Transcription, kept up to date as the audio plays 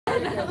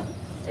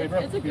Hey, bro,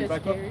 It's a can you good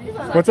back up? scary.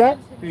 What's that?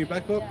 Can you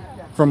back up?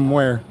 From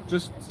where?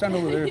 Just stand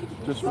over there,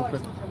 just real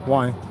quick.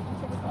 Why?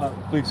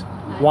 Please.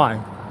 Why?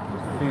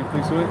 Can you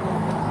please do it?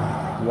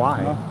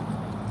 Why? No?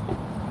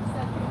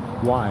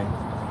 Why?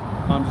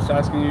 I'm just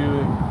asking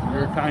you if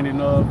you're kind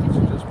enough to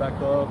just back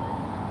up.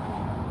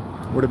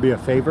 Would it be a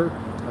favor?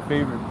 A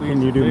favor, please.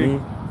 Can you do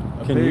me?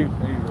 A Can big you?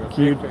 favor. A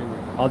Can you? big favor.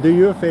 I'll do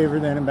you a favor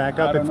then and back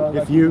I up don't know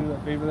if I can you do the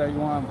favor that you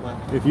want, but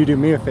if you do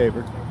me a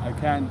favor. I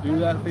can't do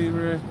that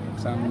favor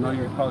because I know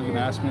you're probably gonna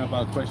ask me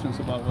about questions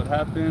about what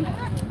happened.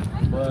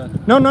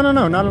 But No, not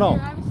at all.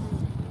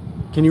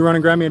 Can you run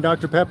and grab me a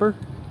Dr. Pepper?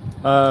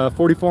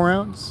 44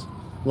 ounce,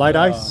 light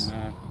ice.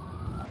 Man.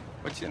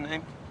 What's your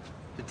name?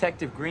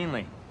 Detective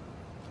Greenlee.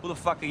 Who the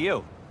fuck are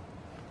you?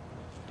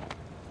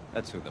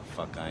 That's who the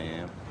fuck I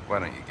am. Why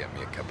don't you get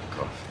me a cup of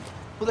coffee?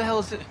 Who the hell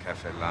is it?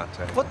 Cafe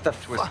latte. What the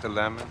Twist fuck? of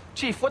lemon.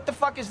 Chief, what the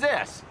fuck is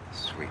this?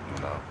 Sweet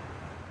and low.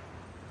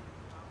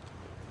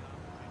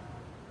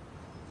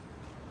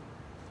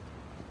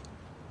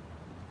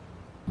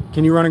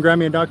 Can you run and grab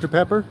me a Dr.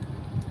 Pepper?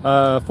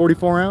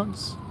 44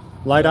 ounce,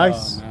 light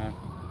ice. Man.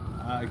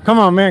 Come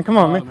on, man. Come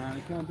on, man. I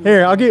can't do Here,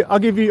 that. I'll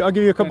give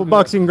you a couple do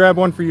bucks. that. You can grab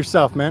one for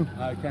yourself, man.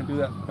 I can't do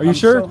that. Are you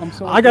sure?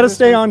 I gotta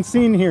stay on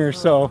scene here,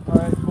 so All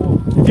right,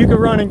 cool. if you could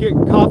run and get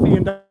coffee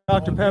and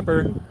Dr. Pepper.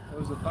 It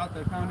was a thought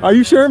that counted. Are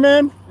you sure,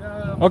 man?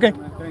 Yeah. Okay.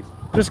 Man, thanks.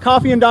 Just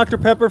coffee and Dr.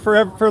 Pepper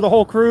for the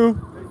whole crew.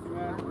 Thank you,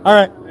 man. All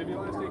right. If you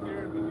want to stay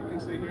here, you can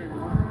stay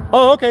here.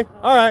 Oh, okay.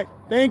 All right.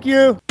 Thank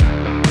you.